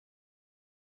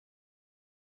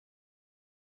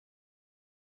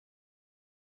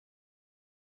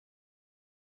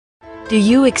Do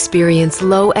you experience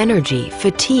low energy,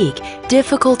 fatigue,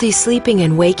 difficulty sleeping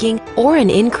and waking, or an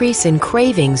increase in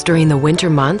cravings during the winter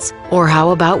months? Or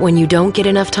how about when you don't get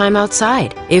enough time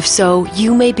outside? If so,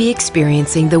 you may be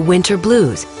experiencing the winter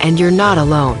blues, and you're not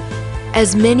alone.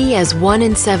 As many as 1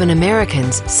 in 7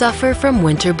 Americans suffer from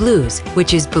winter blues,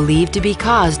 which is believed to be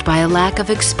caused by a lack of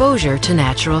exposure to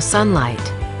natural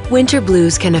sunlight. Winter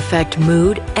blues can affect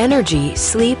mood, energy,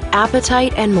 sleep,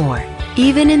 appetite, and more.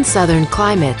 Even in southern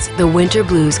climates, the winter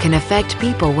blues can affect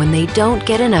people when they don't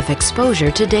get enough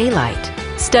exposure to daylight.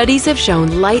 Studies have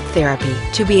shown light therapy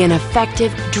to be an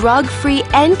effective, drug-free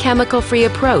and chemical-free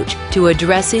approach to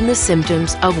addressing the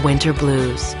symptoms of winter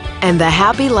blues. And the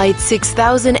HappyLight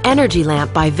 6000 energy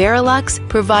lamp by Verilux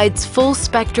provides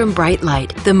full-spectrum bright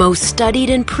light, the most studied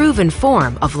and proven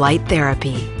form of light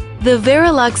therapy. The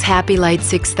Verilux HappyLight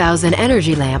 6000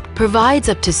 energy lamp provides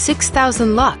up to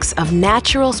 6,000 lux of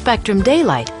natural spectrum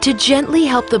daylight to gently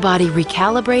help the body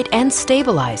recalibrate and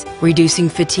stabilize, reducing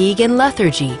fatigue and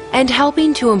lethargy, and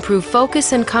helping to improve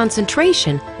focus and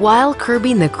concentration while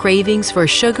curbing the cravings for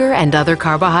sugar and other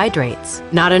carbohydrates.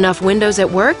 Not enough windows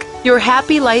at work? Your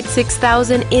HappyLight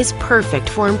 6000 is perfect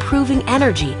for improving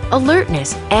energy,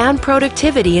 alertness, and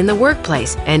productivity in the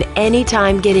workplace, and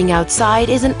anytime getting outside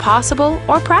isn't possible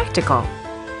or practical.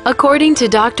 According to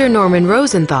Dr. Norman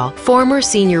Rosenthal, former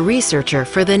senior researcher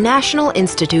for the National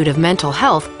Institute of Mental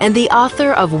Health and the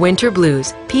author of Winter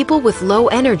Blues, people with low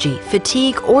energy,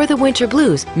 fatigue, or the winter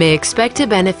blues may expect to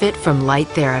benefit from light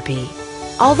therapy.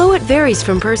 Although it varies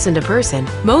from person to person,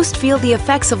 most feel the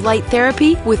effects of light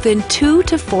therapy within 2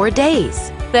 to 4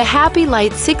 days. The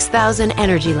HappyLight 6000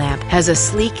 energy lamp has a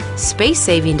sleek,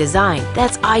 space-saving design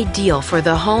that's ideal for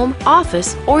the home,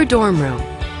 office, or dorm room.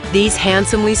 These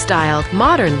handsomely styled,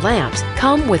 modern lamps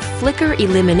come with flicker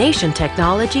elimination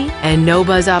technology and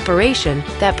no-buzz operation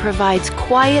that provides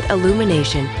quiet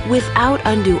illumination without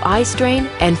undue eye strain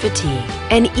and fatigue.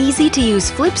 An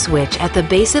easy-to-use flip switch at the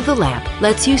base of the lamp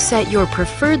lets you set your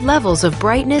preferred levels of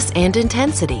brightness and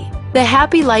intensity. The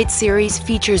HappyLight series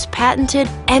features patented,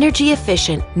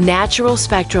 energy-efficient, natural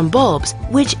spectrum bulbs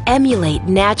which emulate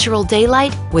natural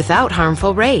daylight without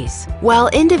harmful rays. While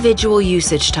individual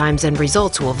usage times and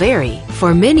results will vary,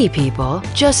 for many people,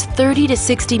 just 30 to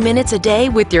 60 minutes a day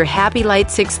with your HappyLight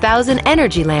 6000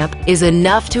 energy lamp is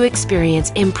enough to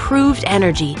experience improved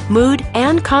energy, mood,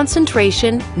 and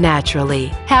concentration naturally.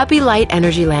 HappyLight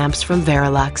energy lamps from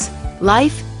Verilux.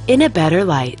 Life in a better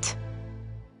light.